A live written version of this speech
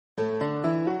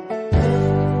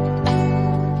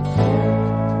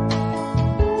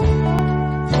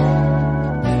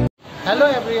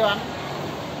Hello everyone,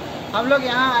 हम लोग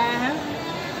यहाँ आए हैं।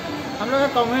 हम लोग का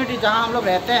कम्युनिटी जहाँ हम लोग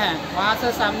रहते हैं वहाँ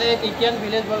से सामने एक यिटियन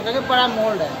विलेज बोल करके बड़ा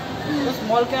मॉल है। उस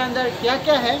मॉल के अंदर क्या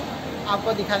क्या है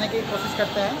आपको दिखाने की कोशिश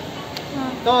करते हैं।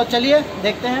 तो चलिए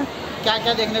देखते हैं क्या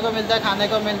क्या देखने को मिलता है, खाने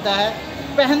को मिलता है,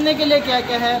 पहनने के लिए क्या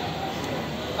क्या है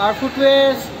और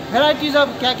फुटवेयर वेराइटीज़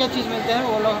ऑफ क्या क्या चीज़ मिलते हैं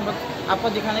वो लोग हम लोग आपको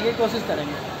दिखाने की कोशिश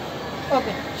करेंगे।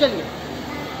 ओके चलिए।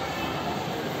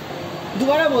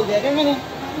 दोबारा बोल दिया क्या मैंने?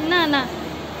 ना ना,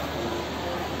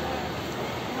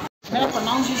 मेरा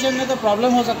प्रोनाउंसिएशन में तो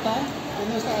प्रॉब्लम हो सकता है।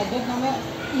 तो उसका एड्रेस नाम है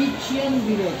यिटियन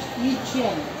विलेज,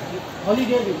 यिटियन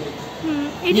हॉलीडे विलेज।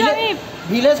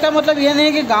 विलेज का मतलब ये नहीं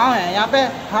है कि गांव है, यहाँ पे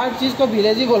हर चीज़ को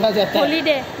विलेज ही बोला जाता है।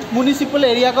 हॉलीडे म्युनिसिपल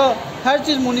एरिया को, हर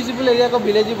चीज़ म्युनिसिपल एरिया को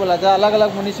विलेज ही बोला जाता है, अलग अलग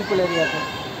म्युनिसिपल एरिया को।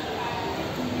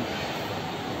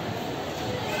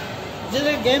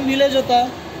 जैसे गेम विलेज होता है,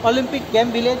 ओलंपिक गेम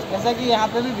विलेज, ऐसा कि यहाँ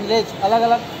पे भी विलेज अलग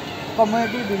अलग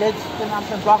कम्युनिटी विलेज के नाम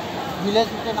पे, ब्लॉक विलेज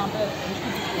के नाम पे।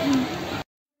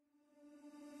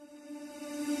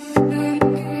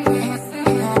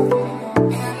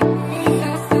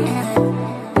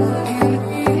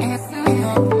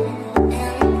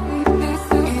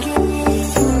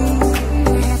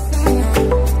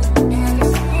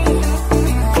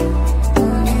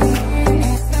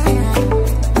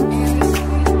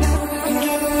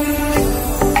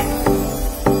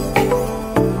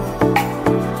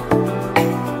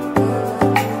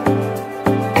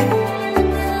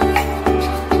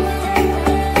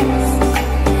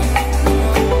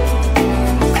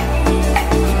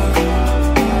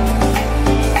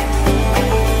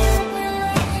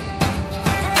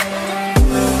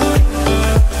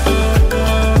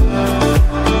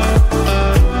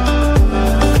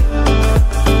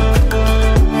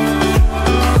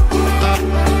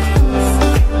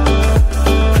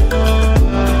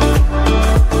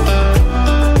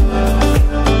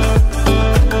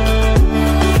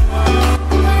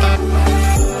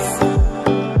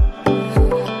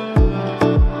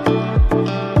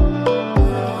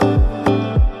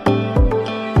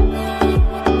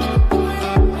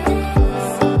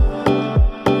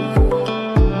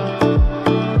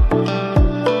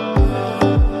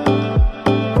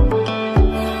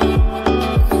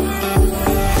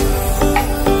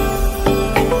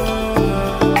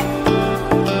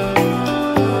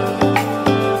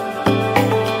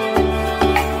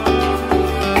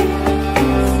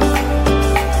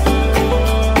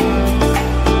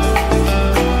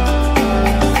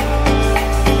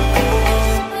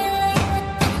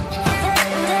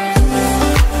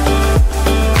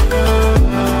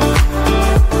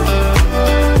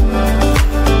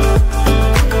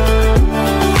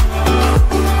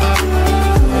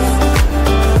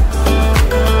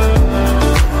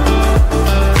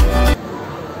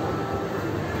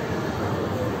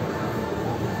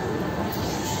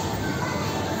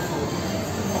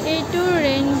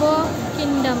 रेनबो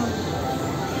किंगडम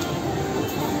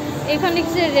एखन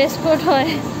देखिए रेसकोट है।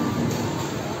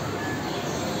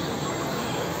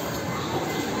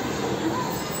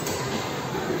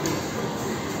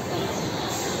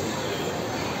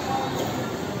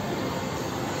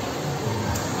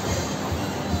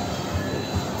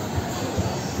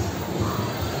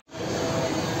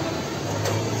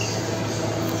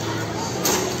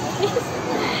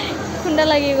 खुंडा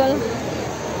लगी गल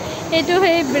ये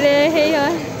है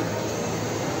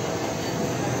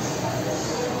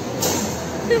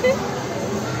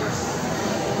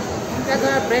इनका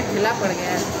थोड़ा ब्रेक ढीला पड़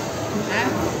गया है।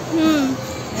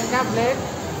 इनका ब्रेक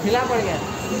ढीला पड़ गया।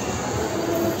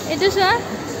 ये तो सर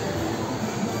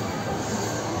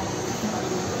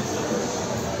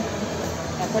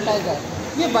एपेटाइजर,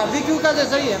 ये बारबेक्यू का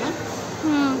जैसा ही है ना?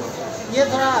 ये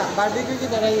थोड़ा बारबेक्यू की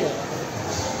तरह ही है।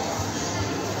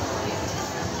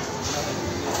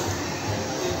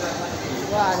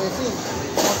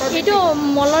 ये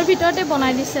मॉलर भितरते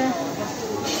बनाई दिसे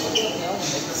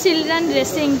चिल्ड्रेन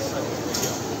ड्रेसिंग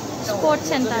स्पोर्ट्स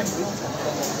सेंटर।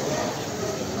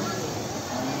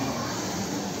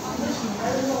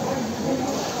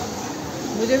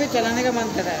 मुझे भी चलाने का मन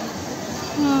कर रहा है।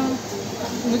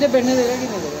 मुझे बैठने देगा कि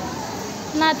नहीं देगा?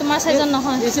 ना तुम्हारा साइज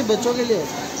नहीं, ये सिर्फ बच्चों के लिए।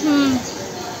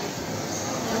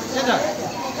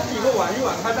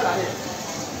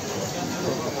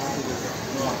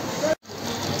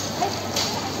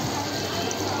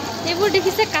 এইবোৰ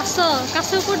দেখিছে কাছ,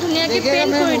 কাছৰ ওপৰত ধুনীয়াকৈ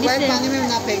পেইণ্ট কৰি দিছে।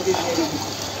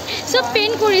 সব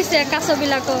পেইণ্ট কৰিছে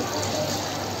কাছবিলাকক।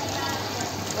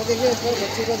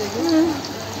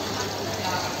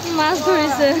 মাছ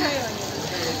ধৰিছে।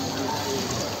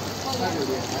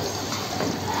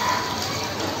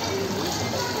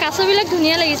 কাছবিলাক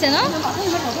ধুনীয়া লাগিছে ন?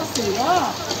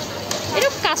 এইটো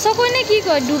কাছ কয় নে কি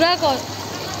কয় দুৰা কয়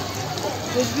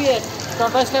कुछ भी है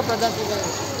टॉर्टोइस का प्रजाति का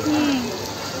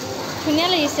ধুনীয়া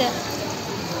লাগিছে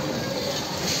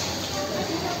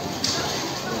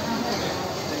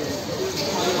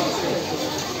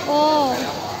ও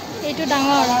এইটো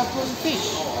ডাঙৰ फिश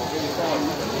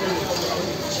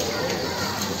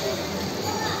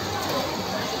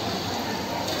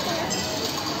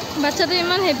বাচ্চাটো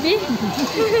ইমান হেপি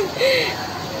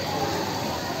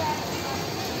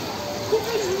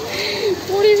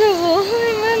पूरी सब वो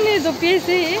मैंने तो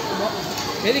कैसे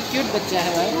वेरी क्यूट बच्चा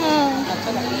है भाई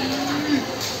अच्छा लगता है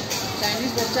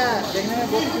चाइनीज बच्चा देखने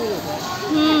में बहुत क्यूट होता है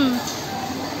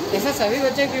ऐसा सभी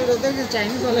बच्चे क्यूट होते हैं कि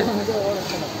चाइनीज वाले मुझे और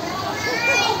अच्छा लगता है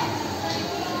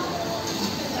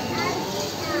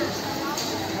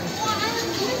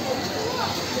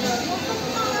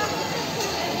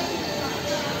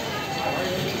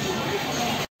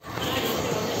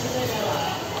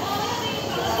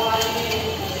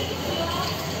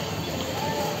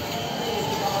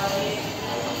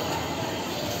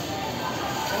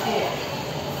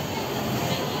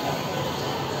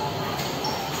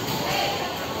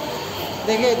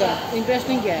देखिए इधर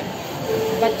इंटरेस्टिंग क्या है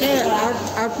बच्चे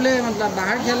आउट प्ले मतलब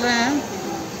बाहर खेल रहे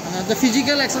हैं तो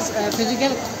फिजिकल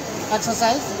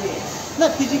एक्सरसाइज ना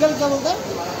फिजिकल क्या बोलते हैं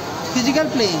फिजिकल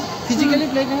प्लेइंग फिजिकली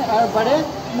प्लेइंग और बड़े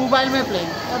मोबाइल में प्लेइंग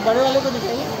और बड़े वाले को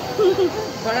दिखाइए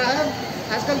बड़ा है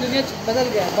आजकल दुनिया बदल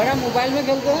गया है बड़ा मोबाइल में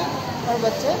खेलते हैं और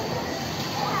बच्चे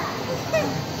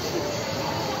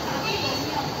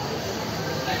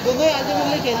दोनों आगे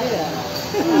मिलके खेल ही रहे हैं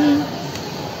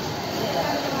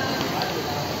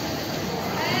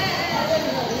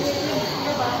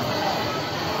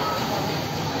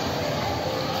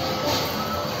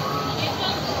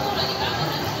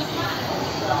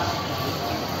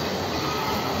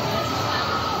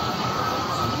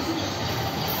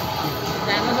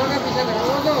डायनासोर का पीछे खड़ा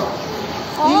वो तो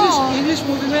इंग्लिश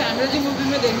मूवी में अंग्रेजी मूवी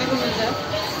में देखने को मिलता है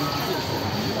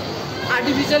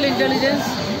आर्टिफिशियल इंटेलिजेंस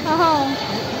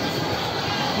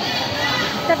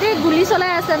তাতে গুলি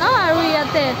চলাই আছে ন আৰু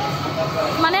ইয়াতে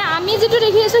মানে আমি যেটো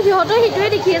দেখি আছো হিহঁতৰ হিটোৱে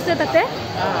দেখি আছে তাতে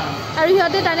আৰু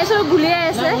হিহঁতে ডাইনোসৰ গুলিয়াই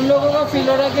আছে उन लोगों को फील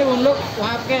हो रहा है कि उन लोग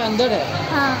वहाँ के अंदर है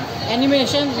हां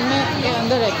एनिमेशन में के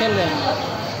अंदर है खेल रहे हैं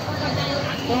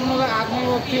तो उन लोगों आँख में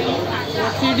वो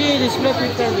 3D डिस्प्ले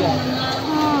फिट कर दिया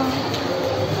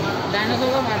डायनासोर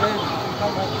का मार रहे हैं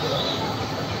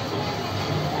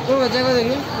वो बच्चे को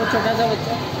देखिए वो छोटा सा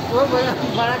बच्चा वो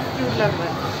बड़ा क्यूट लग रहा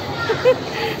है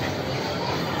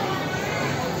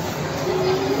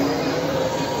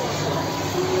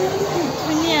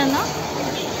दुनिया ना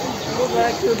वो बड़ा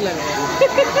क्यूट लग रहा है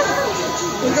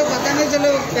उनको पता नहीं चलो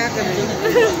क्या कर रहे हैं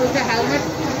उसका हेलमेट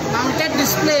माउंटेड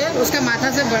डिस्प्ले उसका माथा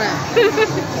से बड़ा है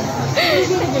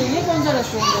ये कौन सा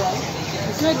रेस्टोरेंट है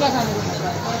इसमें क्या खाने को मिलता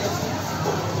है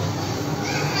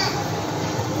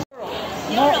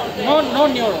No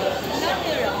neuro.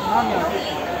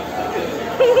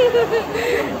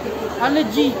 Only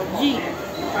G.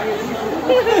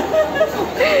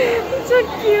 So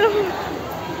cute.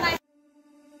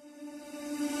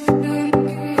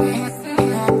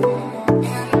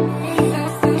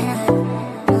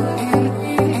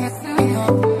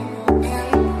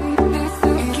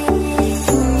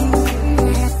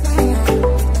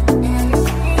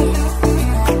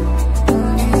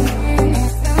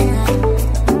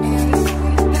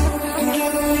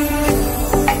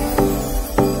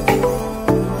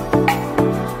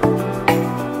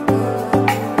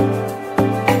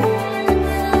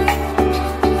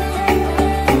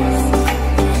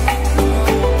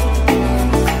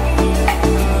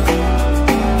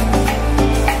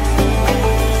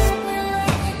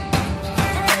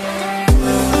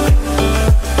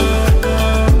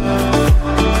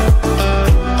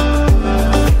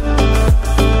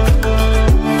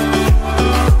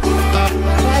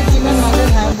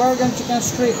 Chicken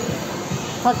strip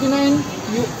 39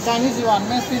 Chinese yuan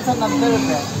में 390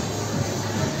 रुपये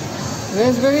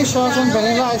raspberry sauce and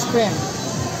vanilla ice cream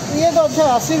ये तो अच्छा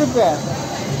 80 रुपये है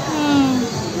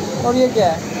और ये क्या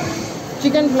है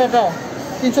चिकन प्लेटर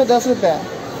 310 रुपये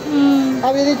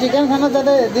अब यदि चिकन खाना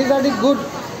चाहते हैं this are the good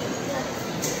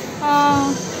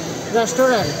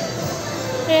restaurant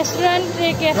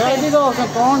variety तो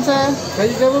कौन सा है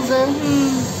वेजिटेबल्स है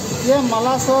ये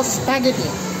मला sauce spaghetti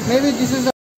may be this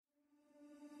is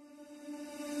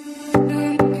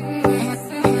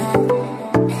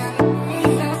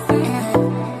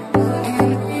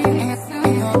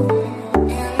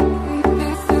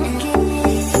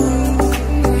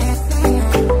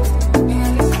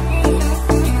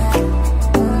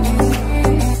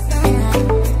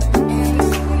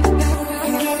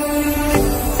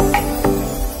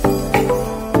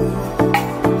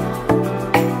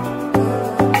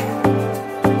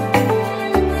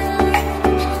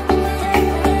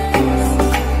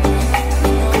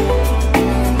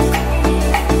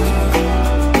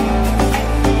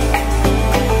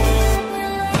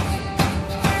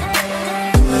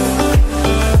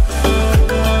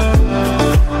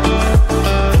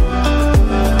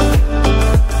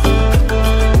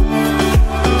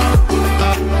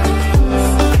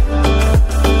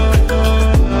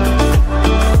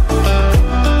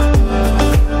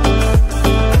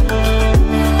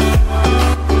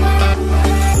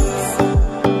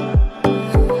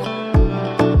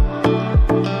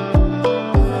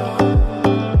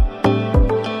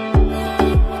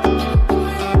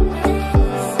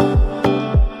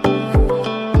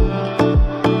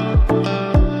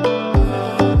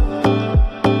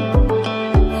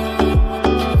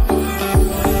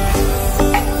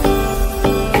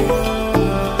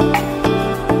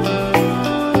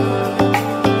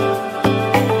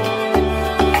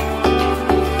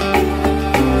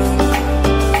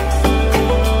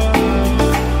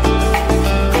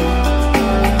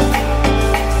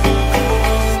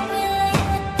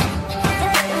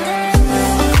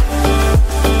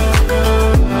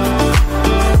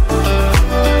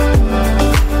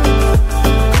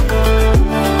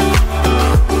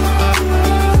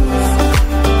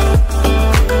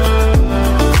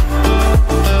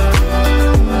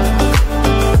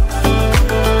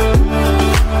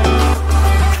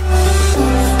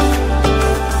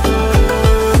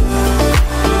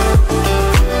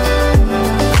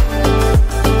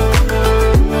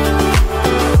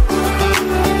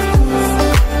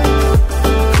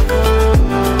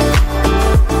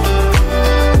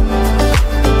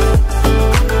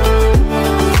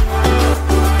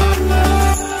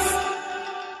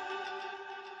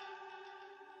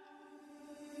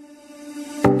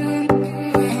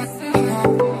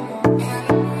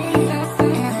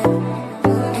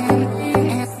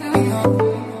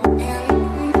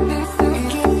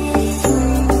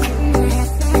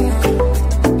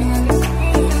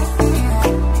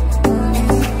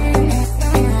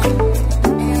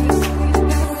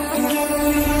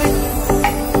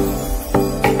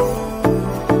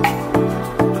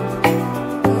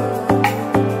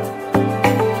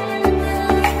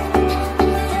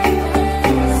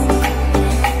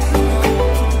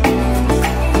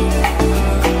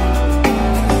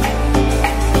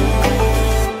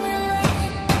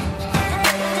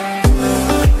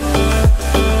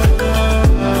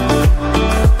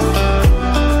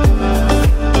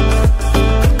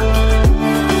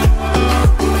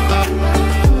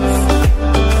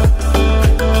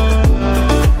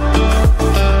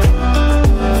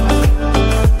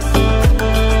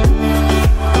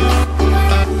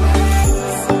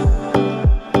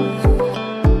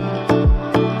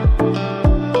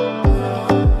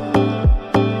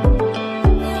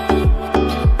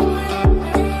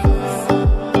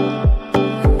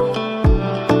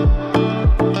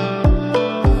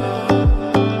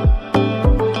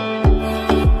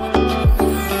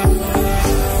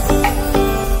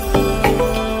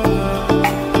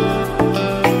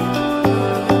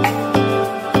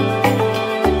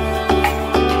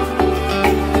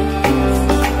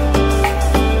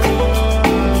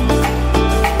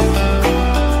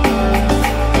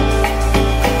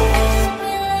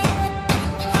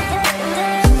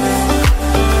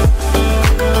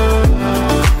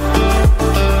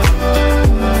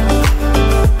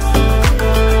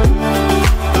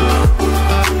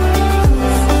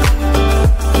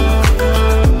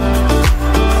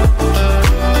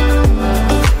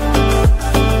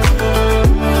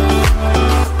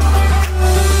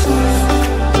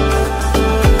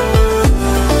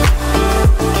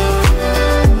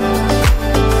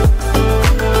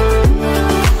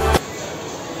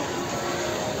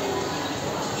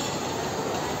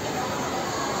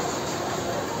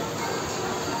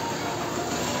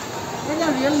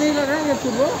लग रहा है ये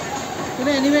फुटबॉल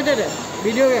कितना एनिमेटेड है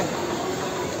वीडियो गेम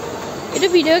ये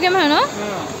वीडियो गेम है ना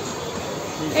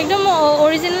एकदम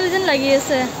ओरिजिनल जन लगी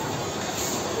আছে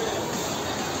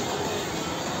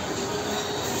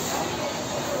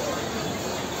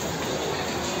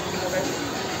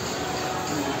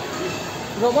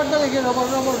रोबोट तो देखिए रोबोट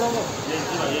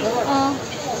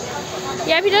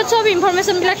यार ভিতৰত সব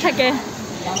ইনফরমেশন বিলাক থাকে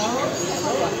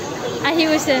আহি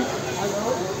গৈছে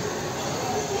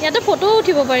ইয়াতে ফটো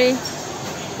উঠিব পাৰি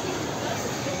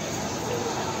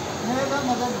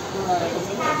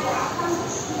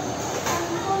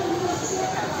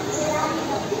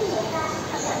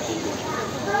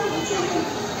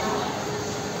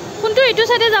কোনটো এইটো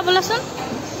সাইডে যাবলাচোন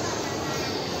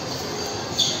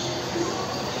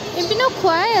এপিনো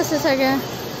খোৱাই আছে চাগে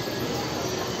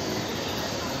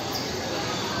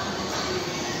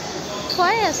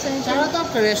खवाए ऐसे चारों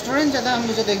तरफ रेस्टोरेंट ज़्यादा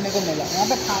मुझे देखने को मिला यहाँ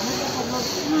पे खाने का सब लोग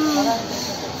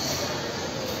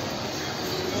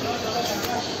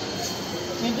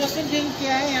इंटरेस्टिंग थिंग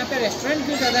क्या है यहाँ पे रेस्टोरेंट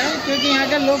क्यों ज़्यादा है क्योंकि यहाँ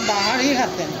के लोग बाहर ही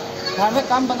खाते हैं घर में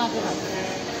कम बना के खाते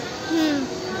हैं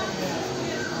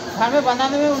घर में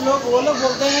बनाने में वो लोग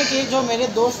बोलते हैं कि जो मेरे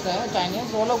दोस्त हैं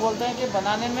चाइनीज वो लोग बोलते हैं कि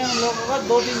बनाने में उन लोगों को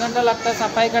 2-3 घंटा लगता है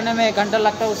सफाई करने में 1 घंटा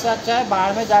लगता है उससे अच्छा है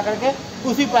बाहर में जा करके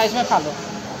उसी प्राइस में खा लो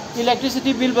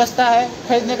इलेक्ट्रिसिटी बिल बचता है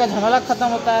खरीदने का झमेला ख़त्म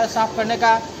होता है साफ़ करने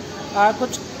का और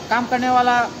कुछ काम करने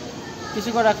वाला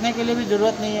किसी को रखने के लिए भी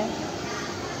ज़रूरत नहीं है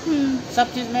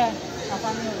सब चीज़ में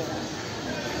आसानी हो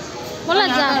जाएगा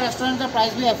यहाँ का रेस्टोरेंट का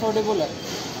प्राइस भी अफोर्डेबल है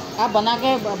आप बना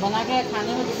के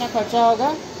खाने में जितना खर्चा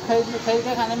होगा खरीद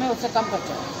के खाने में उससे कम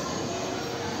खर्चा है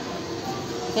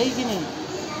सही कि नहीं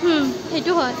ये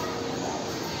तो है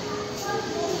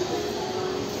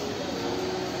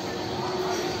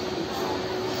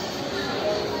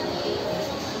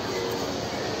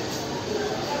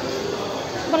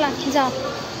बोला जाओ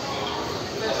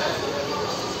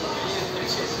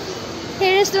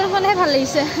সেই ৰেষ্টুৰেণ্টখনহে ভাল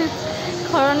লাগিছে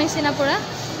ঘৰৰ নিচিনা পুৰা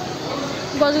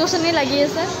গছ গছনি লাগি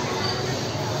আছে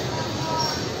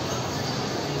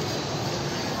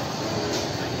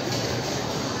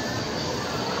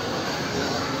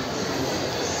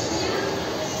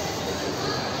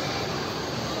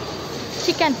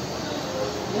चिकन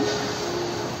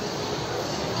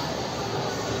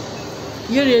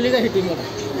ये रियली का हिटिंग है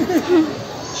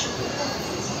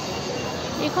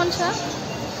ये कौन सा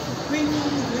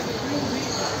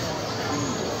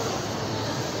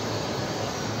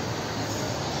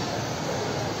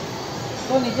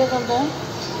तो नीचे चलते हैं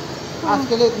आज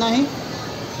के लिए इतना ही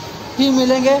फिर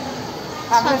मिलेंगे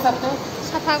अगले सप्ताह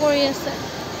सफा करी আছে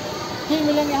फिर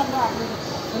मिलेंगे हम लोग अगले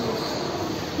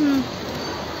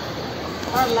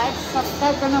और लाइक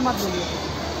सब्सक्राइब करना मत भूलिए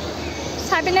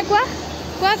साबिने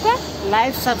क्या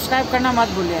लाइक सब्सक्राइब करना मत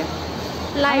भूलिए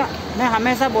लाइक मैं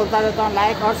हमेशा बोलता रहता हूँ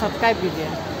लाइक और सब्सक्राइब कीजिए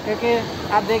क्योंकि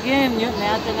आप देखिए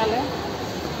नया चैनल है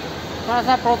थोड़ा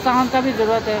सा प्रोत्साहन का भी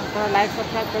ज़रूरत है थोड़ा लाइक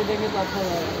सब्सक्राइब कर देंगे तो अच्छा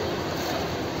रहेगा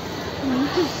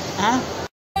हाँ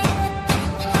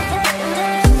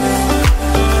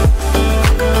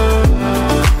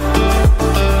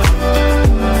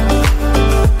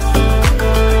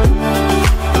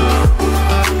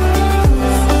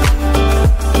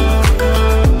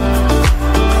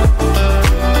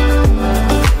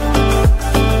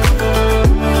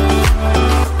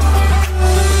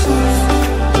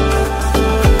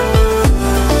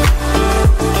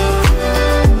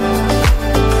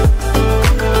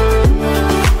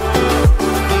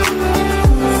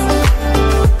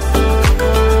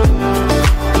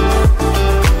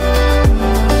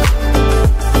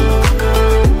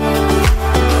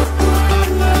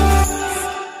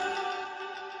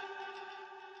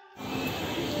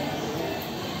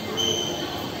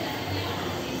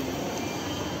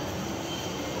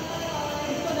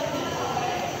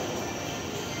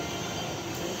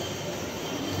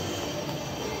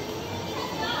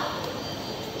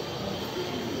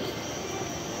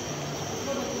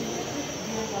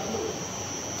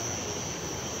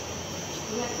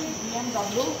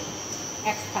BMW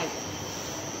X5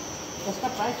 उसका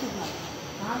प्राइस कितना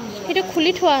ये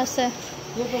खुली थोआ আছে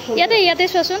ইয়াতে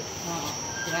চোৱাচোন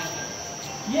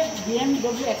ये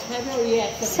BMW X5 है और ये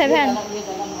X7 7 ये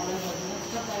ज़्यादा मॉडल है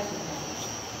इसका प्राइस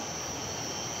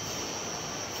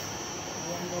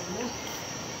BMW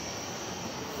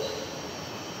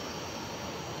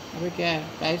अभी क्या है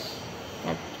प्राइस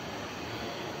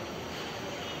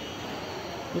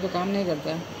ये तो काम नहीं करता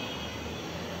है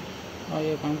और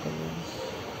ये काम कर रहा है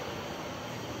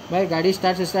भाई गाड़ी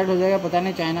स्टार्ट हो जाएगा पता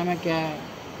नहीं चाइना में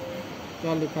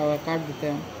क्या लिखा हुआ है काट देते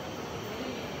हैं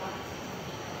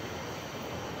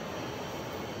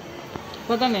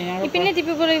पता नहीं यार इपिने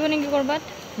टिपिब লাগিব নেকি কৰবাত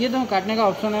ये तो काटने का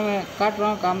ऑप्शन है, मैं काट रहा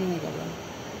हूँ, काम नहीं कर रहा।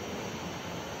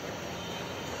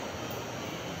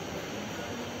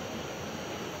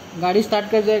 गाड़ी स्टार्ट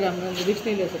कर जाएगा, मैं रिस्क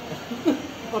नहीं ले सकता।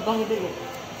 ऑटोमेटिक है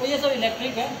तो ये सब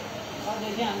इलेक्ट्रिक है। और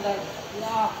देखिए अंदर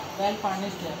या वेल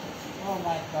फर्निश्ड है। ओह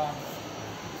माय गॉड,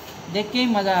 देख के ही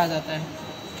मज़ा आ जाता है।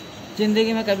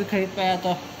 ज़िंदगी में कभी खरीद पाया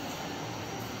तो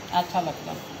अच्छा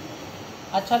लगता,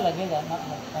 अच्छा लगेगा ना,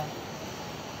 लगता है।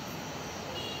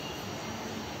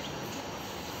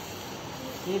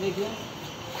 ये देखिए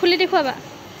खुली दिखावा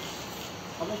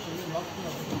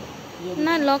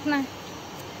ना, लॉक ना।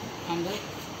 अंदर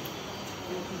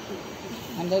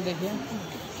अंदर देखिए,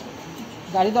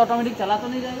 गाड़ी तो ऑटोमेटिक चला तो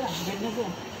नहीं जाएगा बैठने से।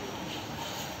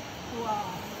 वाह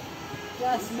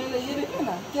क्या स्मेल है, ये देखिए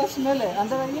ना क्या स्मेल है।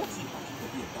 अंदर आइए,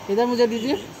 इधर मुझे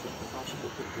दीजिए।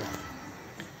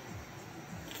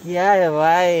 क्या है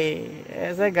भाई,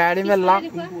 ऐसे गाड़ी में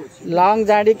लॉन्ग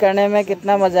जर्नी करने में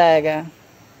कितना मजा आएगा।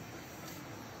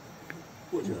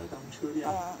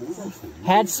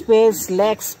 हेड स्पेस,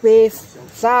 लेग स्पेस,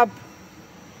 सब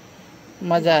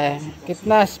मजा है।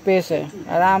 कितना स्पेस है,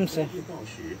 आराम से।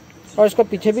 और इसको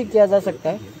पीछे भी किया जा सकता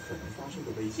है।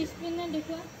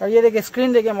 और ये देखिए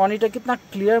स्क्रीन देखिए, मॉनिटर कितना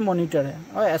क्लियर मॉनिटर है।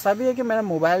 और ऐसा भी है कि मेरा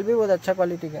मोबाइल भी बहुत अच्छा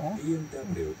क्वालिटी का है।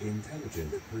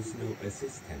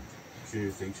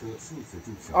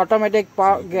 ऑटोमेटिक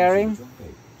पावर गियरिंग,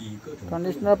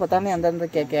 कंडीशनर, पता नहीं अंदर अंदर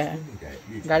क्या क्या है।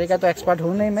 गाड़ी का तो एक्सपर्ट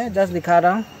हूँ नहीं मैं, जस्ट दिखा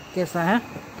रहा हूँ कैसा है।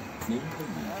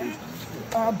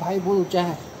 भाई बहुत ऊंचा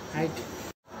है हाइट।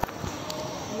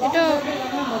 मजा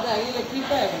है, इलेक्ट्रिक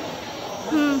का है।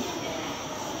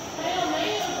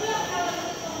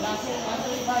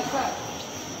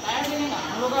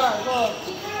 हम लोग का तो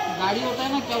गाड़ी होता है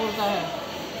ना, क्या बोलता है,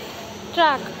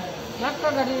 ट्रक का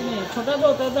गाड़ी नहीं, छोटा जो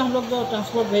होता है तो हम लोग जो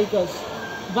ट्रांसपोर्ट व्हीकल्स,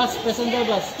 बस, पैसेंजर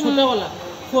बस, छोटा वाला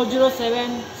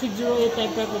 407, 60 ये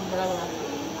टाइप का कुछ बड़ा बड़ा।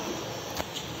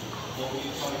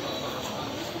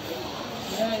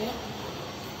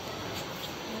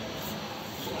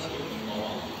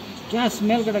 क्या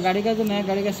स्मेल करता है गाड़ी का, जो नया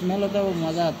गाड़ी का स्मेल होता है वो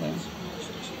मज़ा आता है।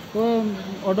 तो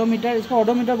ऑडोमीटर, इसको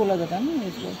ऑडोमीटर बोला जाता है ना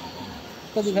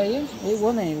इसको दिखाइए।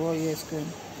 वो नहीं, वो ये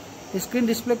स्क्रीन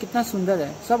डिस्प्ले कितना सुंदर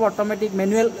है। सब ऑटोमेटिक,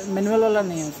 मैनुअल वाला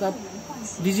नहीं है, सब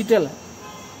डिजिटल है।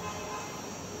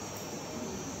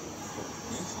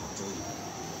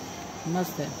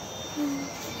 मस्त है।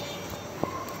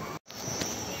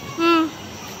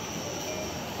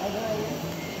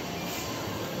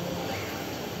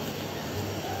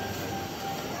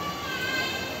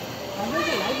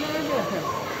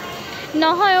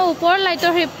 নহয় ওপৰৰ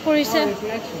লাইটৰ হেৰি পৰিছে।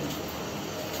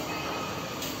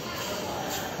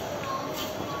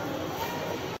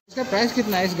 इसका प्राइस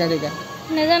कितना है इस गाड़ी का?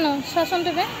 नेजानो शासन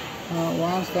पे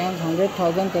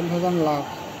 100,000 10,000 लाख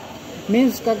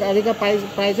मीन्स का गाड़ी का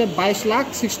प्राइस है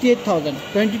 22,68,000,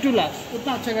 22 लाख।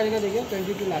 इतना अच्छा गाड़ी का देखिए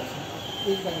 22 लाख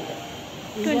इस गाड़ी का।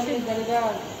 इस गाड़ी का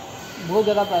बहुत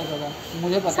ज़्यादा प्राइस होगा,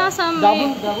 मुझे पता है।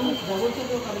 डबल से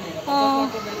तो करेंगे।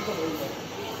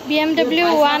 BMW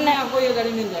 1 है, आपको ये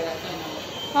गाड़ी मिल जाएगा।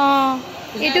 हाँ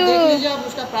देख लीजिए आप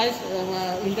उसका प्राइस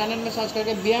इंटरनेट में सर्च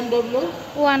करके, BMW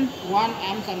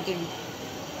 1M समथिंग।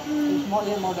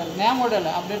 ये मॉडल नया मॉडल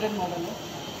है, अपडेटेड मॉडल है।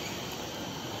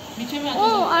 पीछे में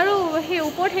আৰু সেই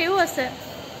ওপৰত হেও আছে,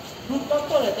 रूफटॉप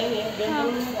तो रहता ही है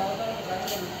बेंगलुरु में ज़्यादातर।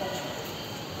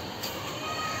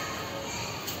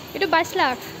 ये 22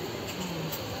 लाख।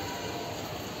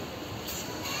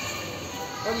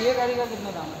 और ये गाड़ी का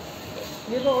कितना दाम है?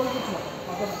 ये तो और कुछ है,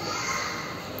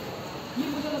 ये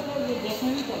मुझे लगता है ये देश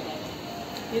में भी चलता है,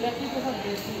 इलेक्ट्रिक के साथ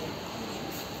देसी है।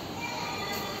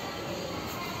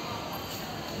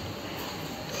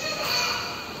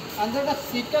 अंदर का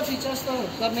सीट का फीचर्स तो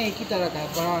सब में एक ही तरह का है,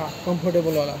 बड़ा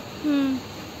कंफर्टेबल वाला।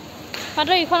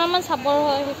 मात्र इखनमान सापर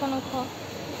है, इखन उख।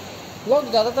 लोग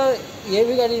ज़्यादातर ये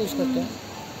भी गाड़ी यूज़ करते हैं।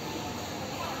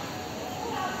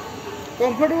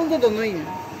 कंफर्टेबल तो दोनों ही है,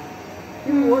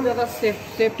 वो ज़्यादा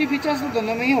सेफ्टी फीचर्स तो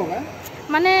दोनों में ही होगा।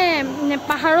 माने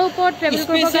पहाड़ों पर ट्रैवल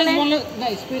करने ना,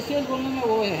 स्पेशियस बोलने में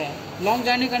वो है, लॉन्ग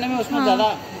जर्नी करने में उसमें ज़्यादा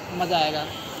मज़ा आएगा।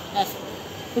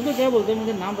 उसको क्या बोलते हैं,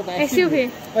 मुझे नाम पता है, SUV,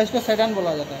 और इसको सेडान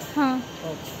बोला जाता है। हाँ।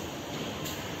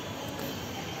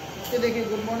 ये देखिए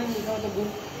गुड मॉर्निंग लिखा, तो गुड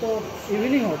तो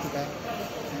इवनिंग हो चुका है।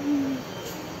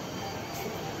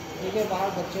 देखिए बाहर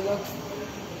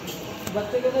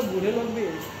बच्चे के तो बूढ़े लोग भी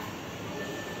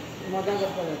मजा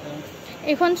करता रहता है।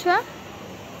 এইখন চোৱা,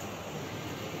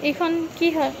 এইখন কি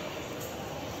হয়?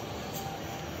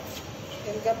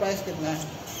 इनका प्राइस कितना है?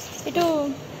 ये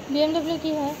BMW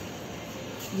की है?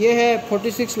 ये है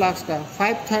 46 लाख का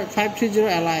 530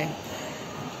 Li।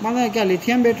 मतलब क्या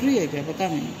लिथियम बैटरी है क्या, पता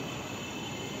नहीं।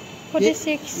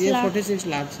 46 ये लाख। 46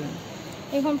 लाख से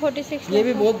এখন 46 ये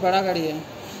भी बहुत बड़ा गाड़ी है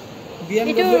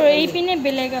इटो এই পিনে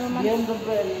বেলেগ আৰু মানে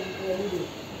BMW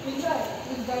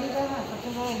इस गाड़ी का ना सबसे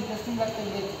बड़ा इंटरेस्टिंग बात तो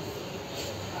ये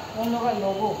उन लोगों का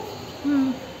लोगो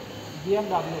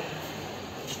BMW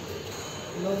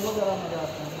लोगो जरा मजा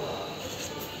आता है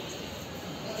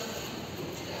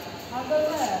अगर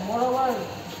मोरोवर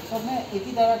सब में एक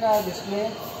ही तरह का डिस्प्ले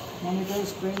मॉनिटर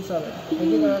स्क्रीन सब एक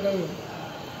ही तरह का ही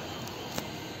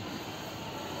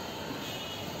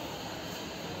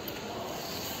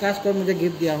काश को मुझे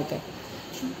गिफ्ट दिया होता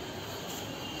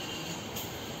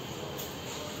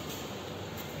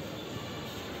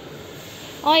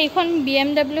और इखन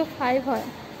BMW 5 है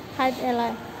 5Li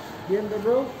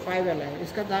BMW 5Li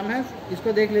इसका दाम है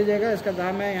इसको देख लीजिएगा इसका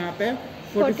दाम है यहाँ पे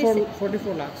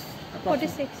 44 लाख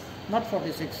 46 not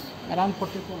 46 around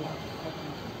 44 लाख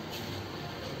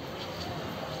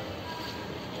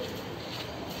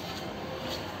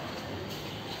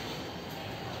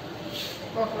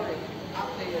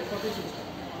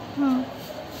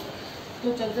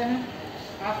तो चलते हैं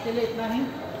आज के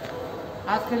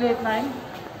लिए इतना ही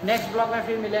नेक्स्ट ब्लॉग में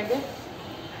फिर मिलेंगे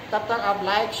तब तक आप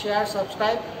लाइक शेयर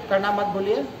सब्सक्राइब करना मत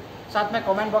भूलिए साथ में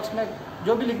कमेंट बॉक्स में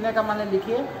जो भी लिखने का मन है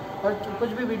लिखिए और कुछ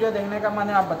भी वीडियो देखने का मन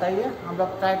है आप बताइए हम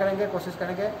लोग ट्राई करेंगे कोशिश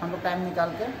करेंगे हम लोग टाइम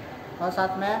निकाल के और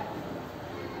साथ में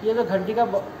ये जो घंटी का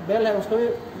बेल है उसको भी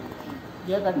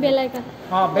ये बेल आइकन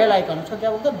हाँ बेल आइकन उसको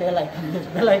क्या बोलते हैं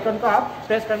बेल आइकन को आप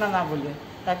प्रेस करना ना भूलिए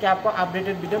ताकि आपको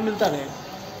अपडेटेड वीडियो मिलता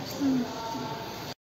रहे